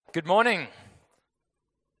Good morning.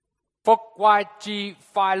 Fok Wai Chi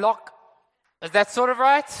Phi Lok. Is that sort of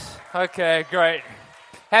right? Okay, great.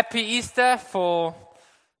 Happy Easter for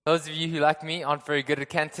those of you who, like me, aren't very good at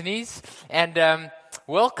Cantonese. And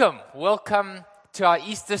welcome to our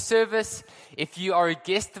Easter service. If you are a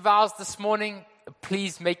guest of ours this morning,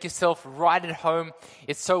 please make yourself right at home.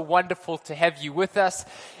 It's so wonderful to have you with us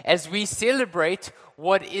as we celebrate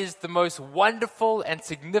what is the most wonderful and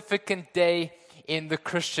significant day in the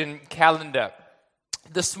Christian calendar.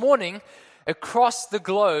 This morning, across the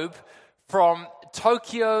globe, from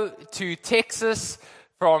Tokyo to Texas,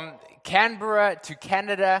 from Canberra to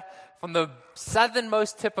Canada, from the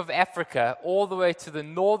southernmost tip of Africa all the way to the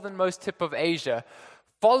northernmost tip of Asia,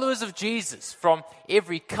 followers of Jesus from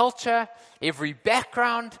every culture, every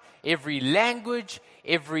background, every language,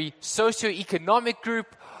 every socioeconomic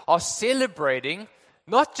group are celebrating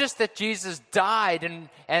not just that Jesus died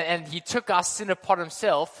and he took our sin upon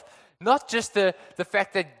himself, not just the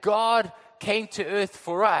fact that God came to earth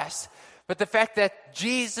for us, but the fact that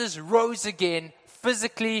Jesus rose again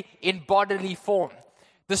physically in bodily form.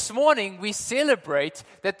 This morning we celebrate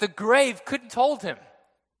that the grave couldn't hold him.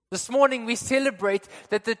 This morning we celebrate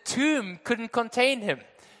that the tomb couldn't contain him.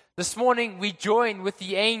 This morning we join with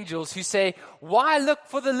the angels who say, "Why look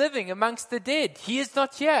for the living amongst the dead? He is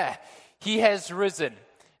not here. He has risen."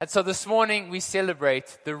 And so this morning we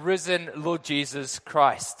celebrate the risen Lord Jesus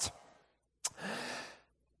Christ.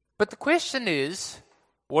 But the question is,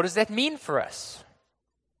 what does that mean for us?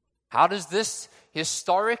 How does this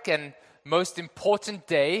historic and most important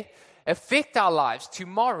day affect our lives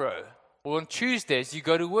tomorrow or on Tuesday as you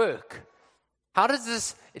go to work? How does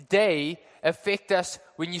this day affect us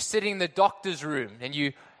when you're sitting in the doctor's room and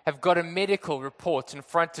you have got a medical report in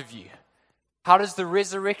front of you? How does the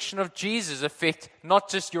resurrection of Jesus affect not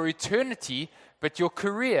just your eternity, but your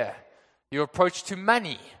career, your approach to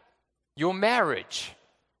money, your marriage?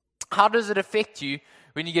 How does it affect you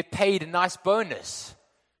when you get paid a nice bonus?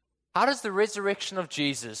 How does the resurrection of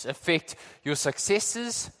Jesus affect your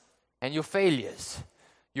successes and your failures,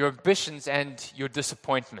 your ambitions and your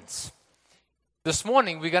disappointments? This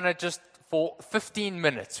morning, we're going to for 15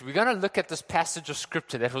 minutes, we're going to look at this passage of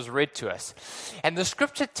Scripture that was read to us. And the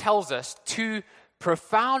Scripture tells us two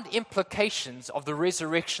profound implications of the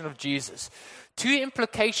resurrection of Jesus. Two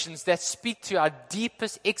implications that speak to our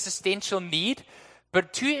deepest existential need,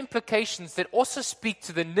 but two implications that also speak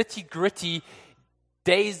to the nitty-gritty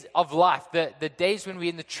days of life, the days when we're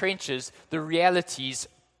in the trenches, the realities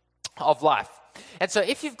of life. And so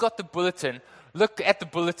if you've got the bulletin, look at the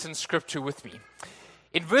bulletin scripture with me.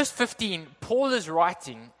 In verse 15, Paul is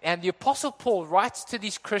writing, and the Apostle Paul writes to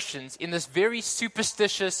these Christians in this very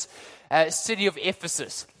superstitious city of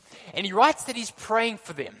Ephesus. And he writes that he's praying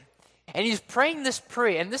for them. And he's praying this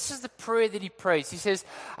prayer, and this is the prayer that he prays. He says,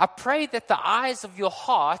 "I pray that the eyes of your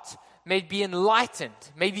heart may be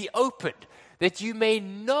enlightened, may be opened, that you may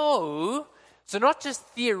know," so not just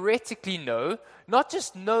theoretically know, not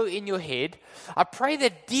just know in your head. I pray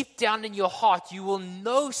that deep down in your heart you will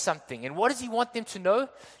know something. And what does he want them to know?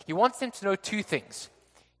 He wants them to know two things.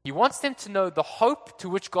 He wants them to know the hope to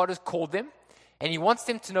which God has called them, and he wants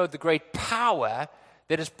them to know the great power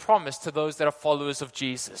that is promised to those that are followers of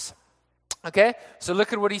Jesus. Okay, so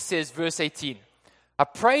look at what he says, verse 18. "I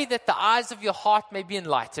pray that the eyes of your heart may be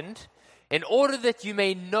enlightened, in order that you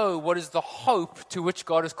may know what is the hope to which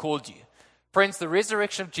God has called you." Friends, the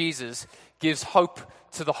resurrection of Jesus gives hope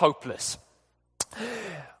to the hopeless.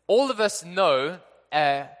 All of us know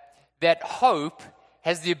that hope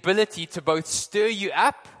has the ability to both stir you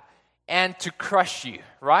up and to crush you,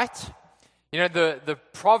 right? You know, the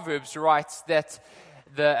Proverbs writes that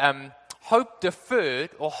the hope deferred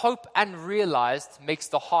or hope unrealized makes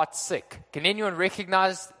the heart sick. Can anyone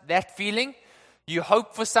recognize that feeling? You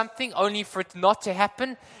hope for something only for it not to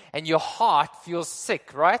happen, and your heart feels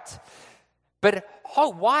sick, right? But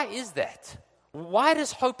hope, why is that? Why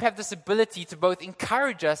does hope have this ability to both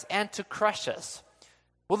encourage us and to crush us?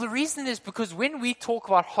 Well, the reason is because when we talk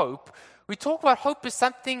about hope as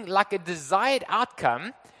something like a desired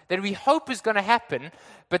outcome that we hope is going to happen,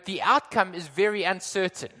 but the outcome is very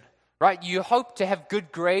uncertain, right? You hope to have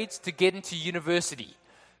good grades to get into university.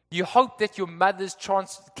 You hope that your mother's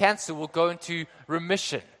cancer will go into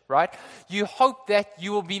remission, right? You hope that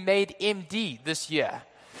you will be made MD this year.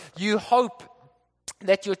 You hope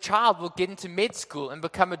that your child will get into med school and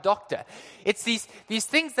become a doctor. It's these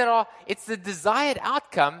things it's the desired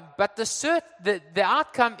outcome, but the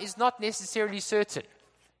outcome is not necessarily certain.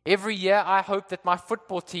 Every year I hope that my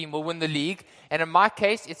football team will win the league, and in my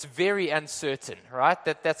case, it's very uncertain, right,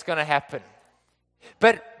 that's going to happen.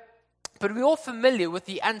 But we're all familiar with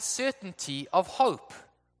the uncertainty of hope.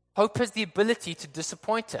 Hope has the ability to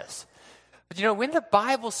disappoint us. But when the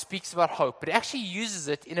Bible speaks about hope, it actually uses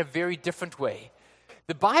it in a very different way.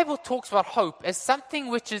 The Bible talks about hope as something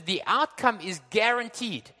which is the outcome is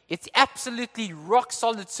guaranteed. It's absolutely rock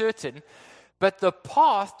solid certain, but the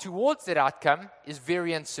path towards that outcome is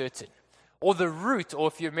very uncertain. Or the route, or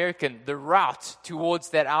if you're American, the route towards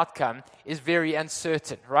that outcome is very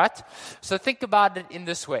uncertain, right? So think about it in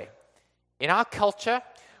this way. In our culture,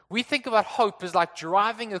 we think about hope as like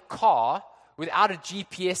driving a car without a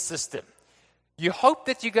GPS system. You hope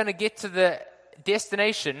that you're going to get to the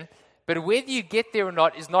destination, but whether you get there or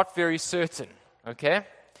not is not very certain, okay?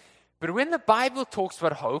 But when the Bible talks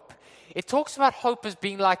about hope, it talks about hope as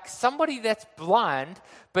being like somebody that's blind,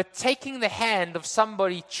 but taking the hand of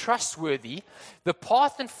somebody trustworthy. The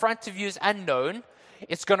path in front of you is unknown.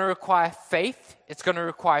 It's going to require faith. It's going to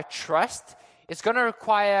require trust. It's going to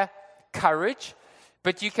require courage.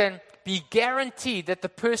 But you can be guaranteed that the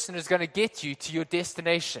person is going to get you to your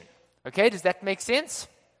destination. Okay, does that make sense?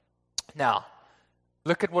 Now,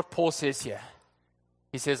 look at what Paul says here.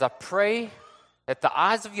 He says, I pray that the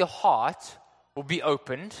eyes of your heart will be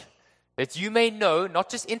opened, that you may know, not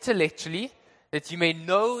just intellectually, that you may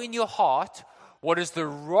know in your heart what is the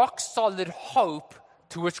rock-solid hope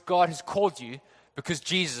to which God has called you, because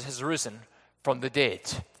Jesus has risen from the dead.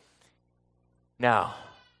 Now,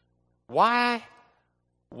 why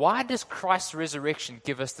does Christ's resurrection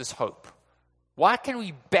give us this hope? Why can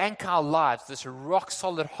we bank our lives, this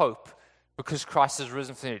rock-solid hope, because Christ has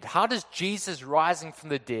risen from the dead? How does Jesus rising from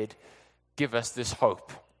the dead give us this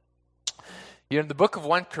hope? In the book of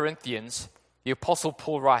 1 Corinthians, the Apostle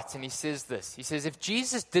Paul writes, and he says this. He says, if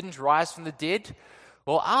Jesus didn't rise from the dead,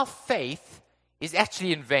 well, our faith is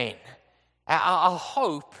actually in vain. Our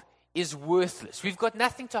hope is worthless. We've got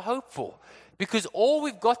nothing to hope for, because all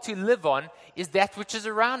we've got to live on is that which is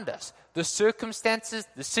around us. The circumstances,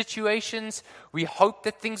 the situations. We hope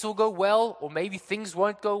that things will go well, or maybe things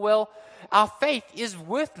won't go well. Our faith is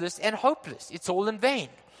worthless and hopeless. It's all in vain.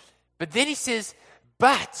 But then he says,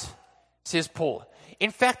 but, says Paul,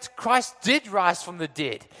 in fact, Christ did rise from the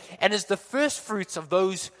dead and is the first fruits of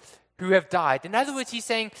those who have died. In other words, he's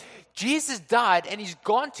saying Jesus died and he's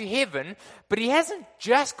gone to heaven, but he hasn't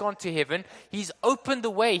just gone to heaven. He's opened the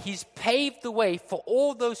way. He's paved the way for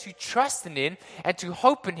all those who trust in him and to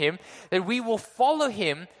hope in him, that we will follow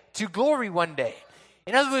him to glory one day.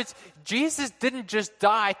 In other words, Jesus didn't just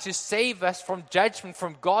die to save us from judgment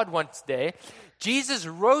from God one day. Jesus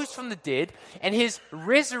rose from the dead, and his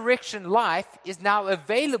resurrection life is now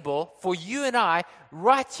available for you and I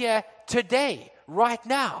right here today, right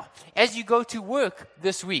now, as you go to work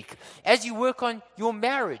this week, as you work on your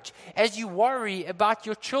marriage, as you worry about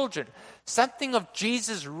your children. Something of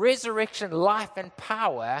Jesus' resurrection life and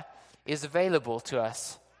power is available to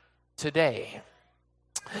us today.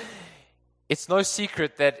 It's no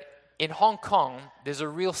secret that in Hong Kong, there's a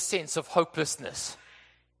real sense of hopelessness. Is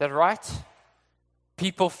that right?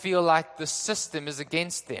 People feel like the system is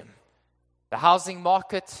against them. The housing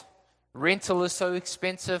market, rental is so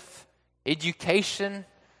expensive, education,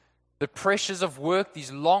 the pressures of work,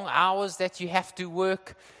 these long hours that you have to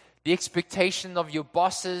work, the expectation of your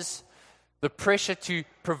bosses, the pressure to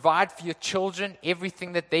provide for your children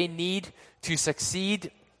everything that they need to succeed.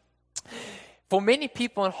 For many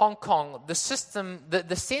people in Hong Kong, the system,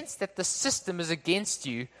 the sense that the system is against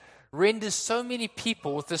you renders so many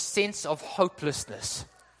people with a sense of hopelessness.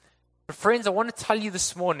 But friends, I want to tell you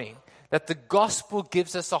this morning that the gospel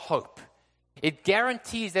gives us a hope. It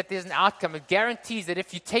guarantees that there's an outcome. It guarantees that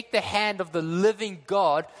if you take the hand of the living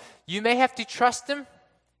God, you may have to trust him.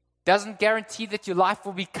 Doesn't guarantee that your life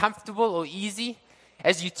will be comfortable or easy.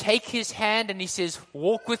 As you take his hand and he says,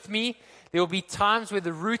 walk with me, there will be times where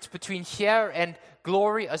the route between here and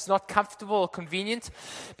glory is not comfortable or convenient,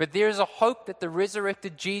 but there is a hope that the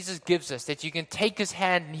resurrected Jesus gives us, that you can take his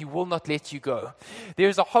hand and he will not let you go. There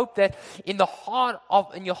is a hope that in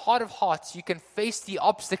your heart of hearts, you can face the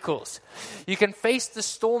obstacles. You can face the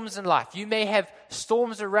storms in life. You may have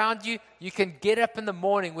storms around you. You can get up in the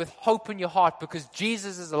morning with hope in your heart because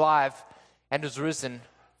Jesus is alive and is risen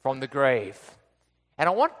from the grave. And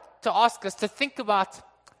I want to ask us to think about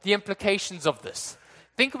the implications of this.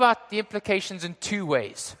 Think about the implications in two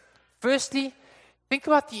ways. Firstly, think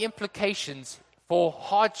about the implications for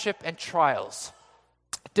hardship and trials,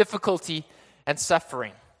 difficulty and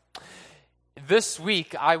suffering. This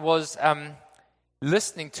week, I was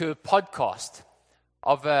listening to a podcast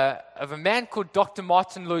of a man called Dr.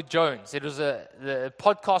 Martin Lloyd-Jones. The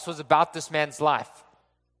podcast was about this man's life.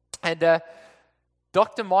 And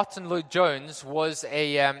Dr. Martin Lloyd-Jones was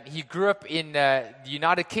he grew up in the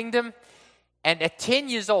United Kingdom. And at 10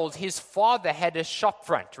 years old, his father had a shop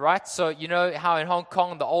front, right? So you know how in Hong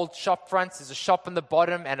Kong, the old shop fronts, there's a shop on the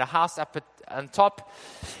bottom and a house up on top.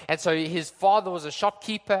 And so his father was a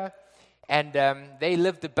shopkeeper, and they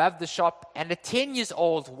lived above the shop. And at 10 years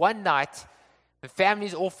old, one night, the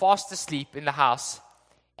family's all fast asleep in the house,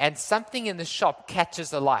 and something in the shop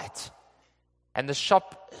catches a light. And the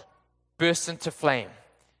shop bursts into flame.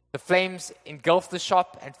 The flames engulf the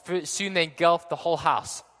shop, and soon they engulf the whole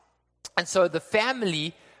house. And so the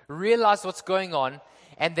family realize what's going on,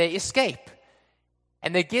 and they escape.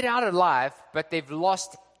 And they get out alive, but they've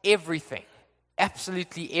lost everything.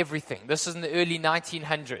 Absolutely everything. This is in the early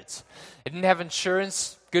 1900s. They didn't have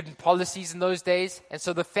insurance, good policies in those days. And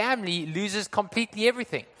so the family loses completely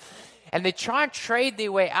everything. And they try and trade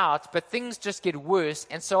their way out, but things just get worse.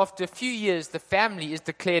 And so after a few years, the family is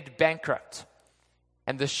declared bankrupt.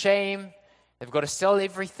 And the shame, they've got to sell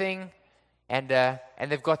everything. And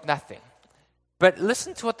they've got nothing. But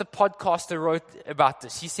listen to what the podcaster wrote about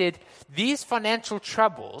this. He said, these financial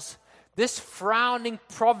troubles, this frowning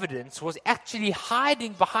providence was actually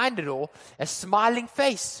hiding behind it all a smiling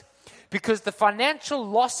face. Because the financial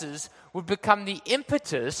losses would become the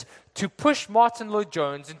impetus to push Martin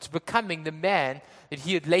Lloyd-Jones into becoming the man that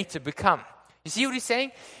he would later become. You see what he's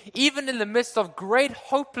saying? Even in the midst of great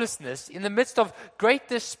hopelessness, in the midst of great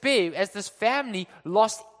despair, as this family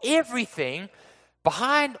lost everything,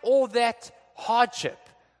 behind all that hardship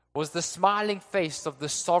was the smiling face of the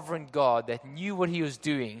sovereign God that knew what he was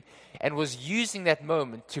doing and was using that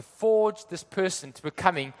moment to forge this person to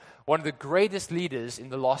becoming one of the greatest leaders in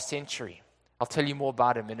the last century. I'll tell you more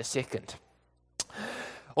about him in a second.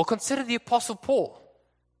 Or consider the Apostle Paul.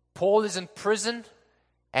 Paul is in prison,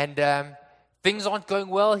 and things aren't going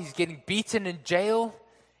well. He's getting beaten in jail.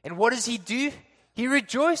 And what does he do? He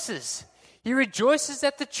rejoices. He rejoices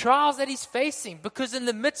at the trials that he's facing, because in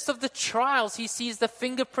the midst of the trials, he sees the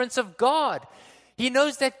fingerprints of God. He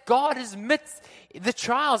knows that God is amidst the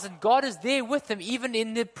trials, and God is there with him, even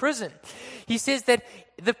in the prison. He says that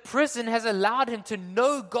the prison has allowed him to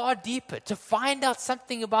know God deeper, to find out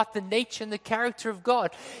something about the nature and the character of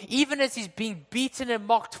God. Even as he's being beaten and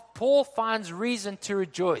mocked, Paul finds reason to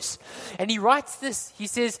rejoice. And he writes this. He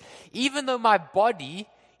says, even though my body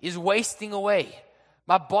is wasting away,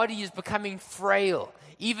 my body is becoming frail.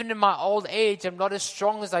 Even in my old age, I'm not as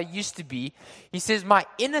strong as I used to be. He says, my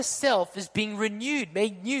inner self is being renewed,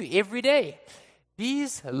 made new every day.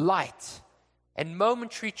 These light and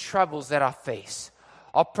momentary troubles that I face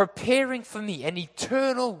are preparing for me an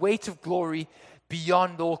eternal weight of glory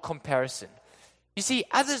beyond all comparison. You see,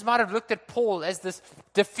 others might have looked at Paul as this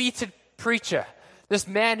defeated preacher, this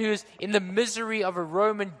man who is in the misery of a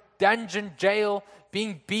Roman dungeon jail,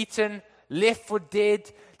 being beaten, left for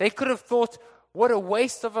dead. They could have thought, what a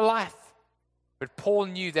waste of a life. But Paul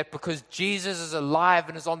knew that because Jesus is alive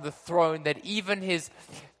and is on the throne, that even his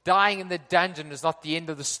dying in the dungeon is not the end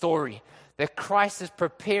of the story. That Christ is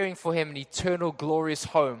preparing for him an eternal, glorious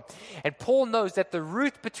home. And Paul knows that the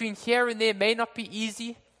route between here and there may not be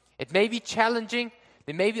easy. It may be challenging.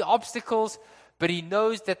 There may be obstacles. But he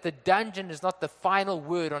knows that the dungeon is not the final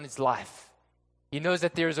word on his life. He knows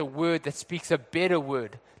that there is a word that speaks a better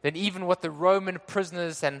word than even what the Roman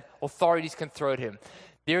prisoners and authorities can throw at him.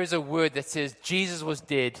 There is a word that says, Jesus was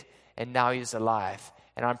dead and now he is alive.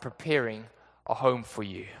 And I'm preparing a home for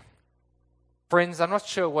you. Friends, I'm not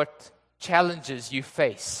sure what challenges you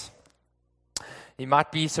face. There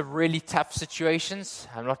might be some really tough situations.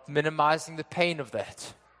 I'm not minimizing the pain of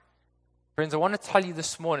that. Friends, I want to tell you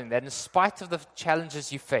this morning that in spite of the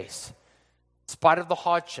challenges you face, in spite of the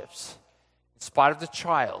hardships, in spite of the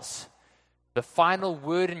trials, the final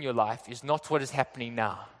word in your life is not what is happening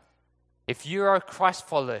now. If you are a Christ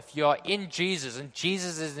follower, if you are in Jesus and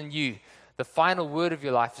Jesus is in you, the final word of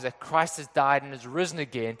your life is that Christ has died and has risen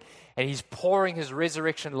again, and he's pouring his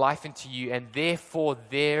resurrection life into you, and therefore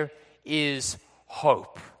there is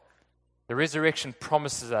hope. The resurrection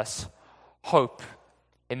promises us hope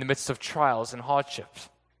in the midst of trials and hardships.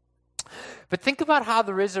 But think about how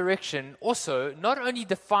the resurrection also not only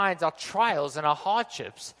defines our trials and our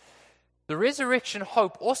hardships, the resurrection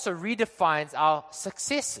hope also redefines our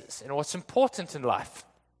successes and what's important in life.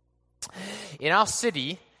 In our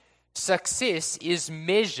city, success is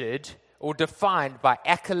measured or defined by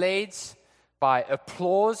accolades, by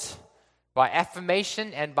applause, by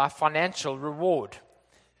affirmation, and by financial reward.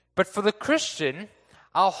 But for the Christian,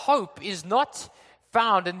 our hope is not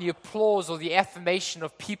found in the applause or the affirmation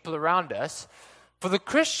of people around us. For the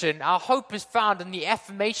Christian, our hope is found in the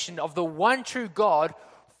affirmation of the one true God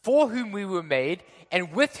for whom we were made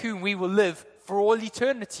and with whom we will live for all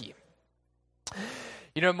eternity.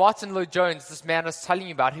 You know, Martin Lloyd-Jones, this man I was telling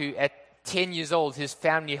you about, who at 10 years old, his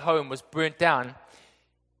family home was burnt down.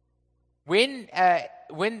 When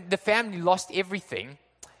the family lost everything,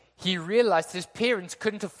 he realized his parents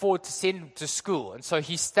couldn't afford to send him to school. And so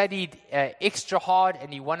he studied extra hard,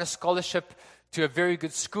 and he won a scholarship to a very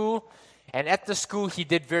good school. And at the school, he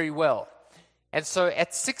did very well. And so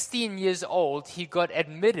at 16 years old, he got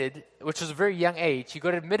admitted, which was a very young age, he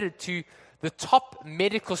got admitted to the top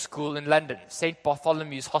medical school in London, St.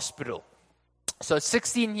 Bartholomew's Hospital. So at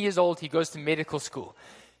 16 years old, he goes to medical school.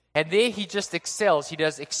 And there he just excels. He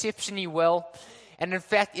does exceptionally well. And in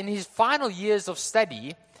fact, in his final years of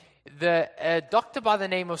study, the doctor by the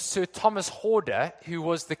name of Sir Thomas Horder, who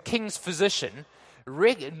was the king's physician,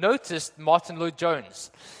 noticed Martin Lloyd-Jones.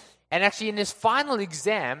 And actually, in his final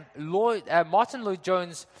exam, Martin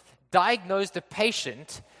Lloyd-Jones diagnosed a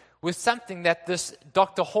patient with something that this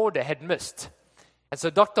Dr. Horder had missed. And so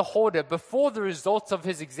Dr. Horder, before the results of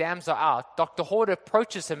his exams are out, Dr. Horder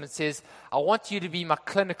approaches him and says, "I want you to be my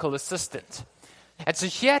clinical assistant." And so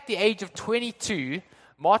here at the age of 22,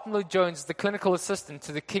 Martin Lloyd-Jones is the clinical assistant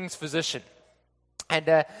to the king's physician. And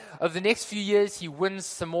over the next few years, he wins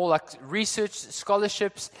some more research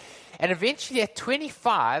scholarships. And eventually at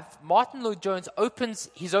 25, Martin Lloyd-Jones opens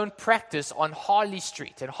his own practice on Harley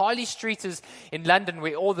Street. And Harley Street is in London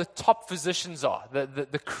where all the top physicians are,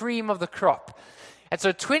 the cream of the crop. And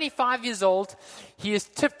so at 25 years old, he is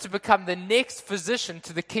tipped to become the next physician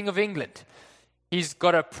to the King of England. He's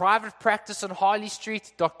got a private practice on Harley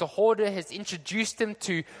Street. Dr. Horder has introduced him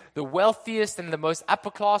to the wealthiest and the most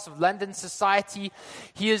upper class of London society.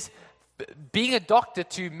 He is being a doctor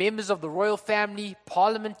to members of the royal family,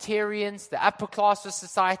 parliamentarians, the upper class of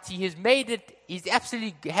society. He's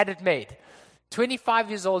absolutely had it made. 25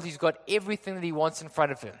 years old, he's got everything that he wants in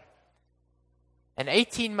front of him. And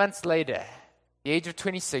 18 months later, the age of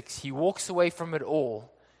 26, he walks away from it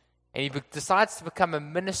all. And he decides to become a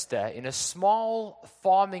minister in a small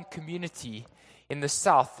farming community in the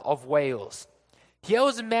south of Wales. Here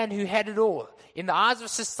was a man who had it all. In the eyes of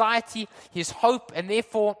society, his hope, and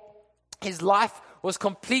therefore his life was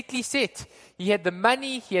completely set. He had the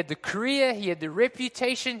money, he had the career, he had the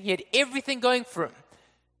reputation, he had everything going for him.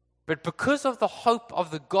 But because of the hope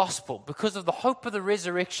of the gospel, because of the hope of the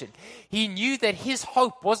resurrection, he knew that his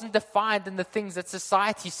hope wasn't defined in the things that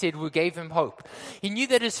society said gave him hope. He knew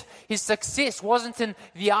that his success wasn't in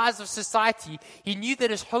the eyes of society. He knew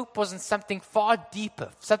that his hope was in something far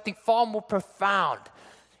deeper, something far more profound.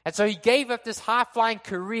 And so he gave up this high-flying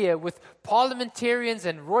career with parliamentarians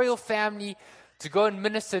and royal family to go and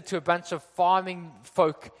minister to a bunch of farming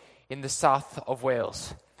folk in the south of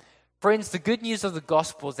Wales. Friends, the good news of the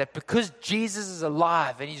gospel is that because Jesus is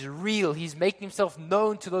alive and he's real, he's making himself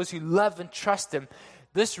known to those who love and trust him.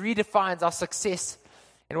 This redefines our success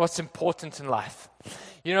and what's important in life.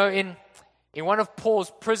 You know, in one of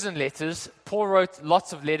Paul's prison letters, Paul wrote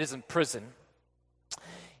lots of letters in prison.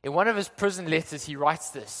 In one of his prison letters, he writes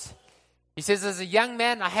this. He says, "As a young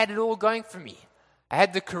man, I had it all going for me. I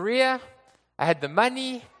had the career, I had the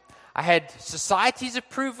money, I had society's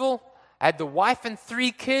approval, I had the wife and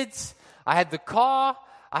 3 kids. I had the car.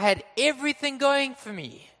 I had everything going for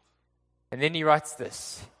me." And then he writes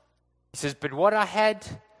this. He says, "But what I had,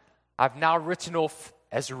 I've now written off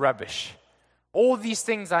as rubbish. All these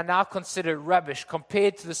things I now consider rubbish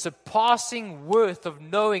compared to the surpassing worth of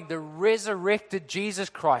knowing the resurrected Jesus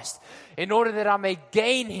Christ, in order that I may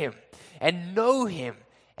gain him and know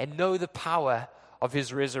the power of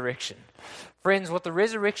his resurrection." Friends, what the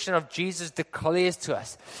resurrection of Jesus declares to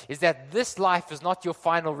us is that this life is not your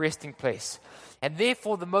final resting place. And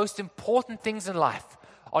therefore, the most important things in life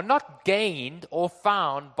are not gained or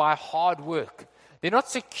found by hard work. They're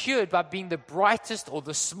not secured by being the brightest or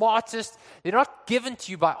the smartest. They're not given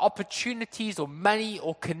to you by opportunities or money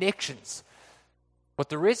or connections. What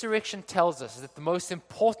the resurrection tells us is that the most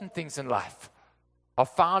important things in life are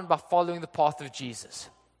found by following the path of Jesus,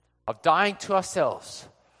 of dying to ourselves,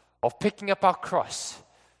 of picking up our cross,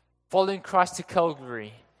 following Christ to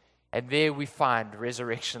Calvary, and there we find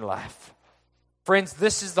resurrection life. Friends,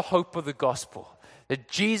 this is the hope of the gospel, that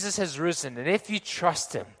Jesus has risen, and if you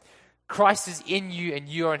trust him, Christ is in you and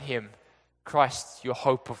you are in him. Christ, your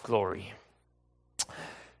hope of glory.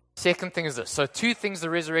 Second thing is this. So 2 things the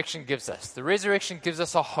resurrection gives us. The resurrection gives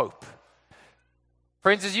us a hope.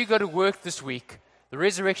 Friends, as you go to work this week, the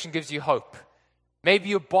resurrection gives you hope. Maybe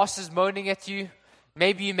your boss is moaning at you.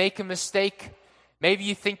 Maybe you make a mistake. Maybe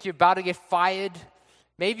you think you're about to get fired.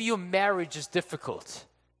 Maybe your marriage is difficult.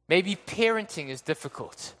 Maybe parenting is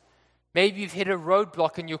difficult. Maybe you've hit a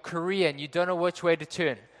roadblock in your career and you don't know which way to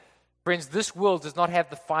turn. Friends, this world does not have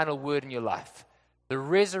the final word in your life. The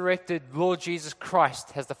resurrected Lord Jesus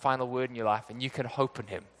Christ has the final word in your life, and you can hope in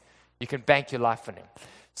him. You can bank your life on him.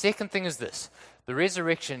 Second thing is this. The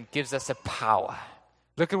resurrection gives us a power.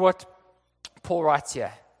 Look at what Paul writes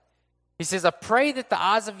here. He says, I pray that the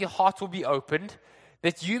eyes of your heart will be opened,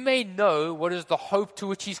 that you may know what is the hope to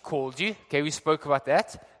which he's called you. Okay, we spoke about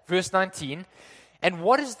that. Verse 19. And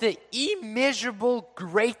what is the immeasurable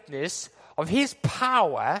greatness of his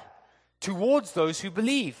power towards those who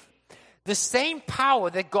believe? The same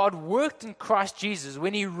power that God worked in Christ Jesus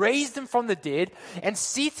when he raised him from the dead and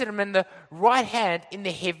seated him in the right hand in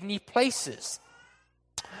the heavenly places.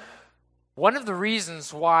 One of the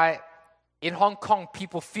reasons why in Hong Kong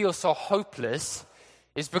people feel so hopeless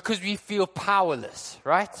is because we feel powerless,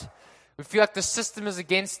 right? We feel like the system is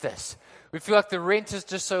against us. We feel like the rent is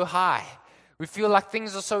just so high. We feel like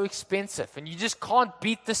things are so expensive and you just can't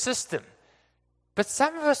beat the system. But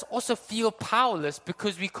some of us also feel powerless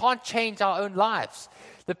because we can't change our own lives.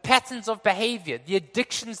 The patterns of behavior, the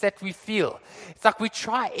addictions that we feel. It's like we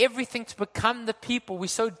try everything to become the people we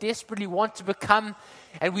so desperately want to become,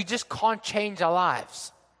 and we just can't change our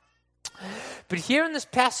lives. But here in this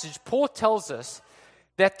passage, Paul tells us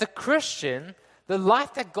that the Christian, the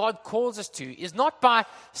life that God calls us to, is not by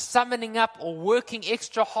summoning up or working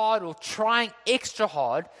extra hard or trying extra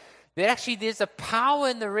hard. That actually there's a power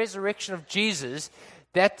in the resurrection of Jesus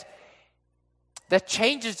that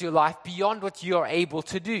changes your life beyond what you are able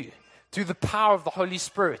to do through the power of the Holy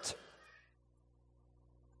Spirit.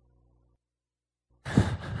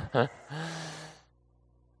 I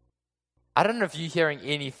don't know if you're hearing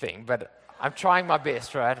anything, but I'm trying my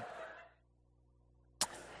best, right?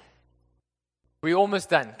 We're almost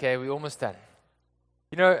done, okay? We're almost done.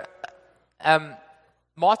 You know,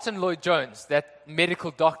 Martin Lloyd-Jones, that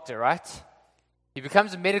medical doctor, right? He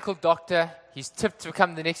becomes a medical doctor. He's tipped to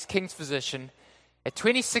become the next king's physician. At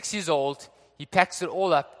 26 years old, he packs it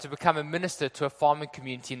all up to become a minister to a farming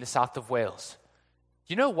community in the south of Wales.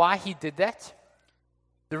 Do you know why he did that?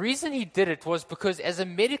 The reason he did it was because as a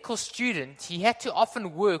medical student, he had to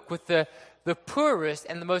often work with the poorest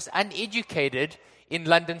and the most uneducated in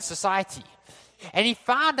London society. And he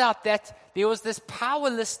found out that there was this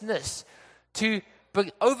powerlessness to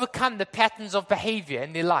overcome the patterns of behavior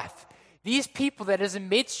in their life. These people that as a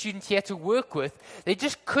med student he had to work with, they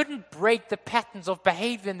just couldn't break the patterns of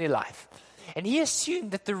behavior in their life. And he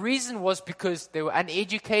assumed that the reason was because they were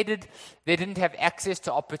uneducated, they didn't have access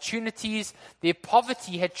to opportunities, their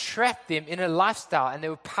poverty had trapped them in a lifestyle and they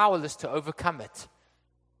were powerless to overcome it.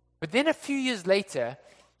 But then a few years later,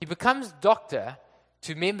 he becomes doctor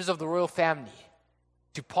to members of the royal family,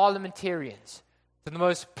 to parliamentarians, to the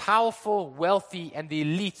most powerful, wealthy, and the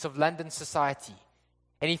elites of London society.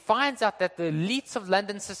 And he finds out that the elites of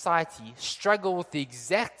London society struggle with the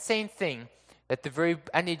exact same thing that the very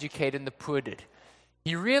uneducated and the poor did.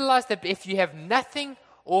 He realized that if you have nothing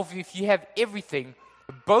or if you have everything,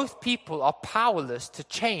 both people are powerless to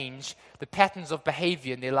change the patterns of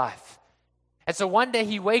behavior in their life. And so one day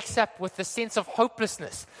he wakes up with a sense of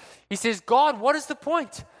hopelessness. He says, God, what is the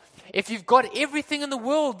point? If you've got everything in the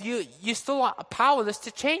world, you still are powerless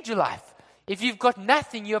to change your life. If you've got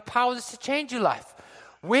nothing, you're powerless to change your life.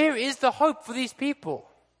 Where is the hope for these people?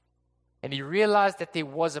 And he realized that there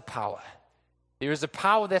was a power. There is a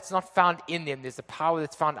power that's not found in them. There's a power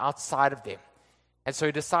that's found outside of them. And so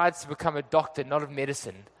he decides to become a doctor, not of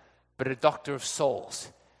medicine, but a doctor of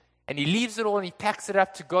souls. And he leaves it all and he packs it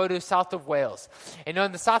up to go to the south of Wales. And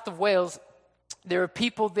in the south of Wales, there are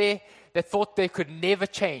people there that thought they could never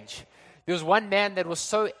change. There was one man that was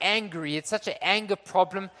so angry, he had such an anger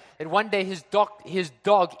problem, that one day his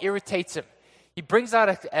dog irritates him. He brings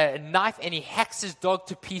out a knife and he hacks his dog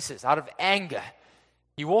to pieces out of anger.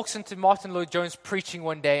 He walks into Martin Lloyd-Jones preaching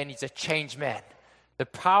one day and he's a changed man. The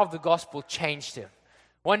power of the gospel changed him.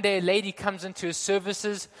 One day a lady comes into his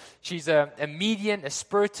services. She's a medium, a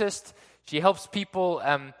spiritist. She helps people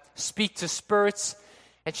speak to spirits.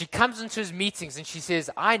 And she comes into his meetings and she says,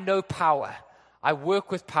 I know power. I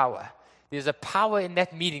work with power. There's a power in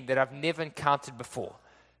that meeting that I've never encountered before.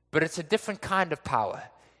 But it's a different kind of power.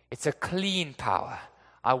 It's a clean power.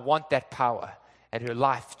 I want that power. And her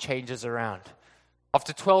life changes around.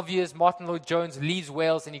 After 12 years, Martin Lloyd-Jones leaves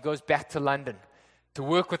Wales and he goes back to London to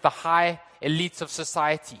work with the high elites of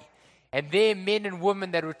society. And there, men and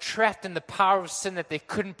women that were trapped in the power of sin that they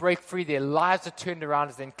couldn't break free, their lives are turned around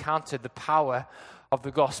as they encountered the power of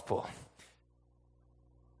the gospel.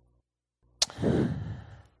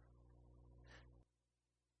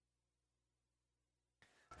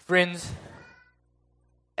 Friends,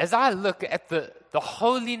 as I look at the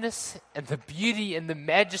holiness and the beauty and the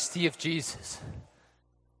majesty of Jesus,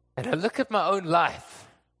 and I look at my own life,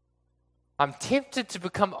 I'm tempted to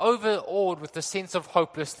become overawed with a sense of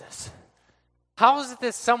hopelessness. How is it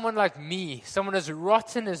that someone like me, someone as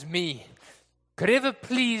rotten as me, could ever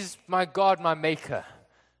please my God, my Maker?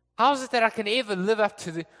 How is it that I can ever live up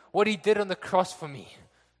to what He did on the cross for me?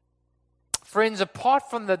 Friends, apart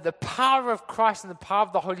from the power of Christ and the power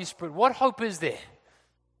of the Holy Spirit, what hope is there?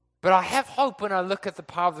 But I have hope when I look at the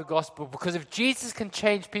power of the gospel, because if Jesus can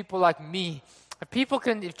change people like me,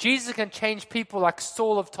 if Jesus can change people like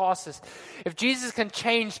Saul of Tarsus, if Jesus can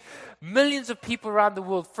change millions of people around the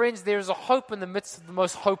world, friends, there is a hope in the midst of the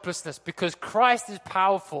most hopelessness, because Christ is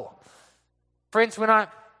powerful. Friends, when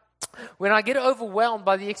I get overwhelmed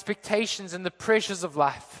by the expectations and the pressures of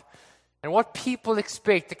life and what people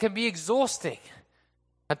expect, it can be exhausting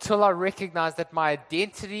until I recognize that my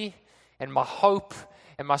identity and my hope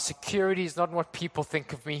and my security is not in what people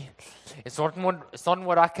think of me. It's not in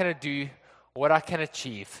what I can do, what I can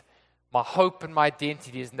achieve. My hope and my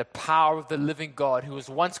identity is in the power of the living God, who was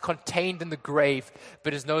once contained in the grave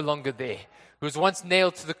but is no longer there, who was once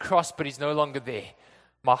nailed to the cross but He's no longer there.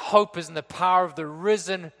 My hope is in the power of the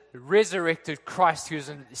risen, resurrected Christ who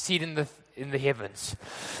is seated in the heavens.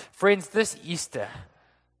 Friends, this Easter,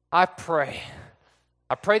 I pray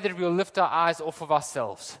that we'll lift our eyes off of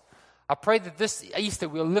ourselves. I pray that this Easter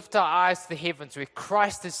we'll lift our eyes to the heavens where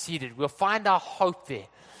Christ is seated. We'll find our hope there.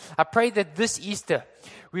 I pray that this Easter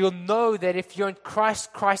we'll know that if you're in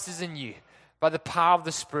Christ, Christ is in you by the power of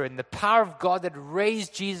the Spirit. And the power of God that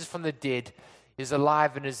raised Jesus from the dead is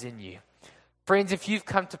alive and is in you. Friends, if you've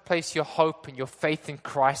come to place your hope and your faith in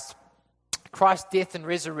Christ, Christ's death and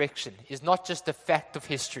resurrection is not just a fact of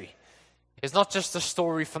history. It's not just a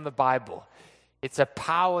story from the Bible. It's a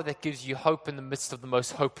power that gives you hope in the midst of the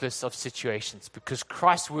most hopeless of situations, because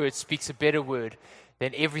Christ's word speaks a better word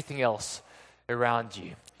than everything else around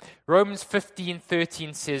you. Romans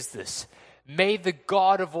 15:13 says this: "May the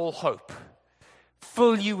God of all hope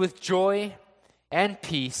fill you with joy and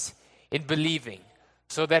peace in believing,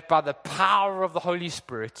 so that by the power of the Holy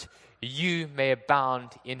Spirit you may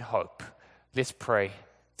abound in hope." Let's pray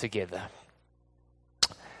together.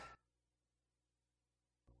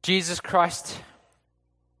 Jesus Christ,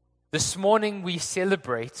 this morning we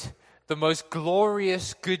celebrate the most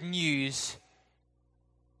glorious good news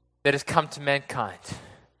that has come to mankind.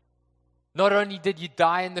 Not only did you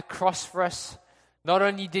die on the cross for us, not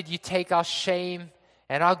only did you take our shame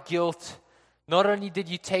and our guilt, not only did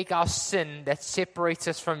you take our sin that separates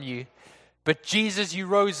us from you, but Jesus, you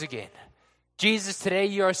rose again. Jesus, today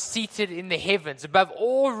you are seated in the heavens above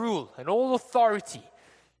all rule and all authority.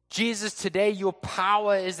 Jesus, today your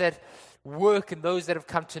power is at work in those that have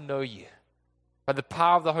come to know you by the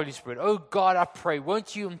power of the Holy Spirit. Oh God, I pray,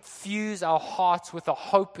 won't you infuse our hearts with a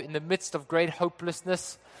hope in the midst of great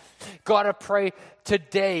hopelessness? God, I pray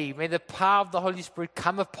today, may the power of the Holy Spirit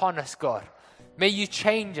come upon us, God. May you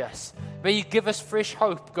change us. May you give us fresh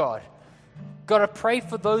hope, God. God, I pray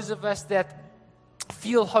for those of us that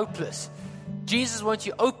feel hopeless. Jesus, won't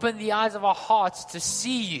you open the eyes of our hearts to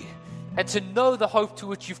see you and to know the hope to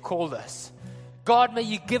which you've called us. God, may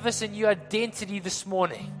you give us a new identity this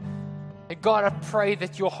morning. And God, I pray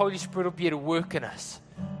that your Holy Spirit will be at work in us.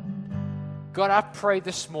 God, I pray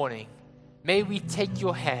this morning, may we take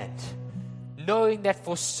your hand, knowing that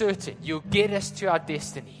for certain you'll get us to our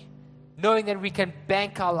destiny, knowing that we can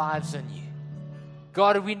bank our lives on you.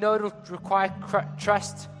 God, we know it will require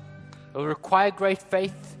trust, it will require great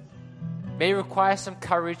faith, may require some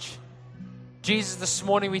courage. Jesus, this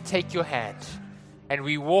morning we take your hand and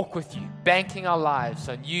we walk with you, banking our lives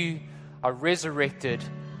on you, our resurrected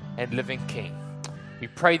and living King. We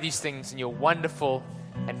pray these things in your wonderful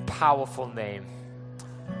and powerful name.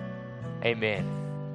 Amen.